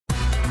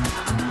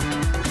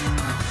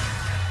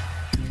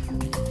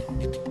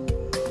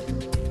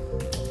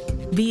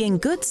Being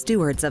good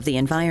stewards of the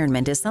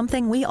environment is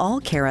something we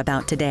all care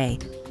about today.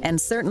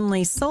 And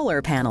certainly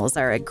solar panels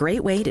are a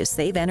great way to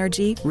save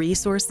energy,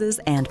 resources,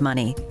 and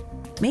money.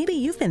 Maybe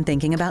you've been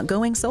thinking about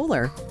going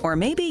solar, or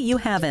maybe you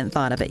haven't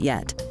thought of it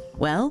yet.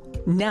 Well,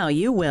 now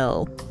you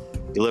will.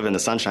 You live in the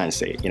Sunshine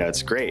State.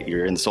 It's great.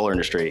 You're in the solar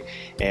industry.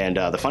 And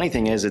the funny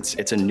thing is,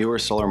 it's a newer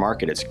solar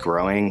market. It's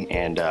growing.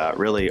 And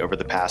really, over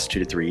the past 2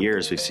 to 3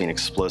 years, we've seen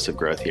explosive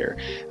growth here.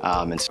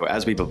 And so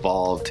as we've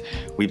evolved,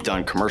 we've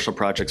done commercial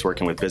projects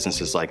working with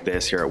businesses like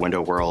this here at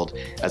Window World,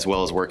 as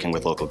well as working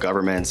with local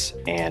governments.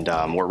 And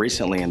more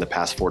recently, in the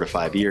past 4 to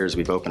 5 years,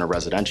 we've opened a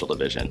residential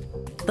division.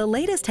 The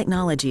latest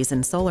technologies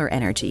in solar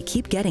energy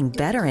keep getting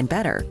better and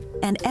better,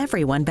 and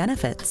everyone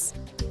benefits.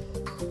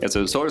 Yeah,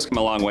 so solar's come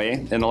a long way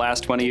in the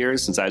last 20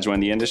 years since I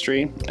joined the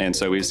industry. And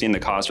so we've seen the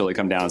cost really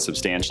come down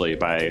substantially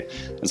by,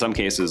 in some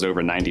cases,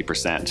 over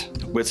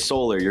 90%. With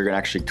solar, you're going to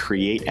actually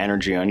create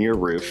energy on your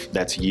roof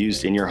that's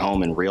used in your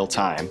home in real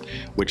time,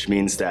 which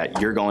means that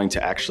you're going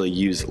to actually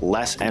use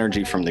less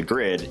energy from the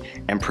grid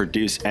and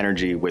produce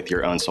energy with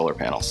your own solar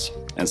panels.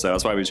 And so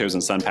that's why we've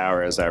chosen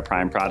SunPower as our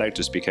prime product,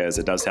 just because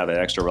it does have that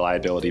extra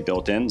reliability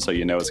built in, so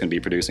you know it's going to be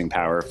producing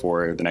power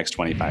for the next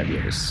 25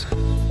 years.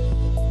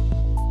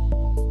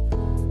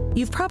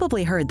 You've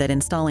probably heard that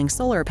installing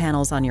solar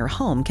panels on your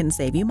home can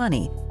save you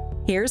money.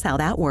 Here's how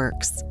that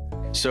works.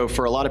 So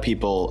for a lot of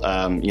people,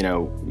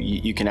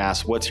 you can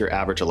ask, what's your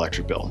average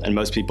electric bill? And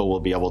most people will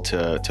be able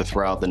to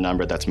throw out the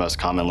number that's most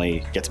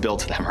commonly gets billed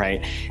to them,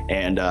 right?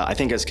 And I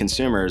think as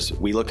consumers,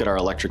 we look at our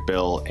electric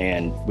bill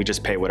and we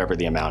just pay whatever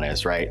the amount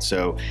is, right?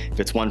 So if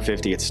it's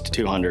 $150, it's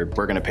 $200,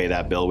 we're gonna pay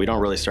that bill. We don't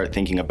really start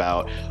thinking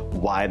about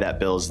why that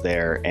bill's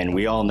there. And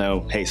we all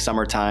know, hey,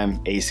 summertime,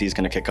 AC is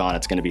gonna kick on,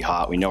 it's gonna be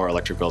hot. We know our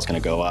electric bill is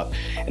gonna go up.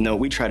 And then what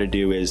we try to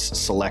do is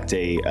select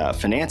a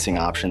financing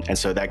option. And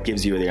so that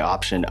gives you the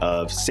option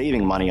of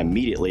saving money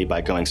immediately by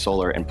going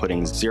solar and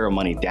putting zero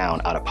money down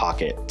out of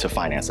pocket to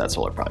finance that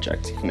solar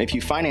project. If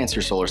you finance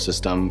your solar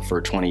system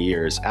for 20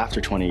 years,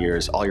 after 20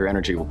 years, all your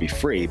energy will be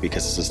free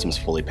because the system's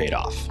fully paid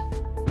off.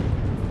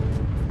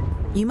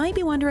 You might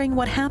be wondering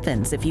what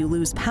happens if you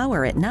lose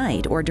power at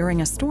night or during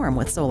a storm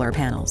with solar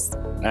panels.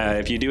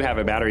 If you do have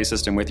a battery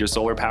system with your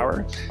solar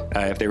power,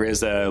 if there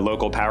is a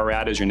local power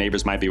outage, your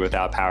neighbors might be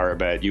without power,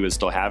 but you would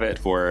still have it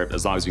for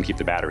as long as you keep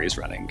the batteries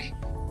running.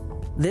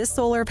 This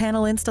solar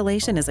panel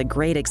installation is a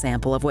great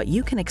example of what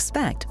you can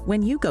expect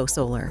when you go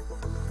solar.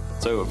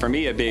 So for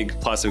me, a big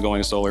plus of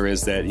going solar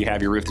is that you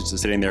have your roof that's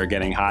just sitting there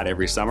getting hot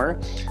every summer.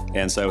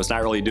 And so it's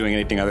not really doing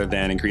anything other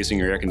than increasing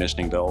your air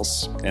conditioning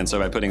bills. And so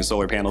by putting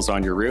solar panels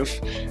on your roof,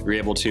 you're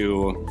able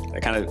to I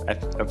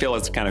feel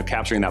it's kind of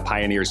capturing that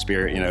pioneer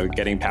spirit,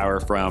 getting power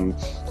from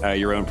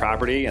your own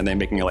property and then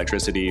making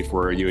electricity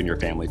for you and your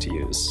family to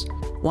use.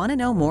 Want to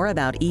know more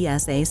about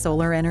ESA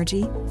Solar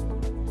Energy?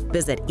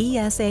 Visit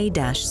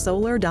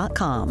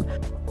esa-solar.com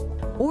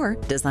or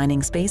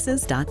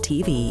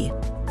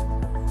designingspaces.tv.